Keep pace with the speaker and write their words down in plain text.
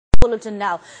Bulletin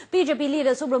now. BJP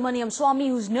leader Subramanian Swamy,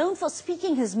 who's known for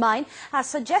speaking his mind, has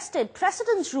suggested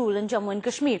President's rule in Jammu and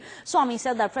Kashmir. Swamy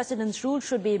said that President's rule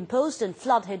should be imposed in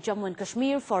flood-hit Jammu and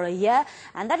Kashmir for a year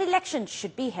and that elections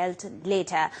should be held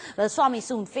later. Well, Swamy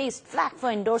soon faced flack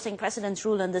for endorsing President's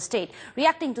rule in the state.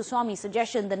 Reacting to Swamy's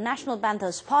suggestion, the National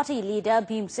Panthers Party leader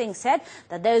Bhim Singh said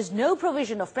that there is no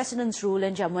provision of President's rule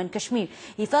in Jammu and Kashmir.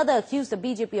 He further accused the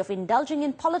BJP of indulging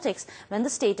in politics when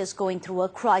the state is going through a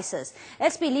crisis.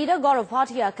 SP leader Gaurav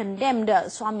Bhatia condemned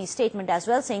Swamy's statement as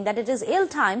well, saying that it is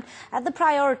ill-timed and the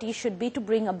priority should be to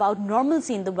bring about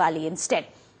normalcy in the valley instead.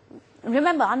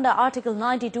 Remember, under Article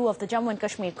 92 of the Jammu and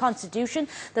Kashmir Constitution,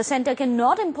 the centre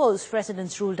cannot impose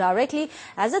President's rule directly,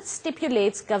 as it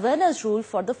stipulates Governor's rule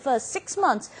for the first 6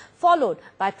 months, followed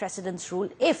by President's rule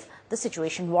if the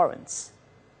situation warrants.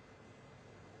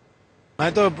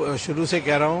 मैं तो शुरू से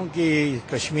कह रहा हूं कि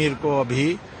कश्मीर को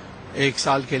अभी 1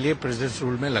 साल के लिए प्रेसिडेंट्स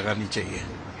रूल में लगानी चाहिए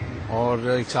और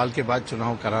 1 साल के बाद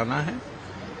चुनाव कराना है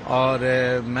और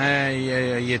मैं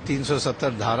ये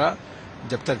 370 धारा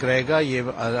जब तक रहेगा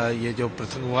ये जो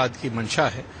पृथकवाद की मंशा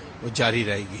है वो जारी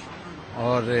रहेगी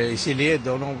और इसीलिए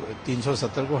दोनों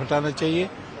 370 को हटाना चाहिए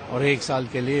और 1 साल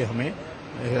के लिए हमें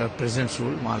प्रेसिडेंट्स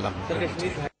रूल वहां लागू करना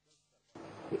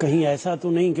चाहिए। कहीं ऐसा तो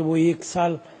नहीं कि वो 1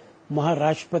 साल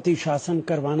महाराष्ट्रपति शासन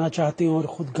करवाना चाहती हूँ और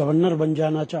खुद गवर्नर बन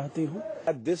जाना चाहती हूँ।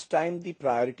 At this time, the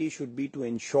priority should be to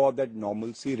ensure that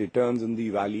normalcy returns in the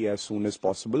valley as soon as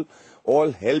possible.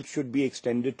 All help should be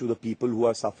extended to the people who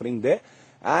are suffering there,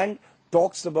 and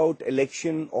talks about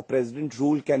election or president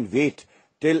rule can wait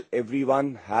till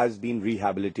everyone has been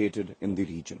rehabilitated in the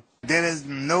region. There is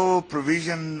no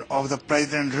provision of the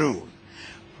president rule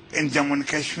in Jammu and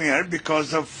Kashmir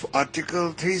because of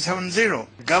Article 370.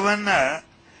 Governor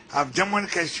of Jammu and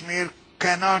Kashmir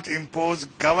cannot impose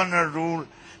governor rule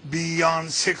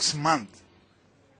beyond 6 months.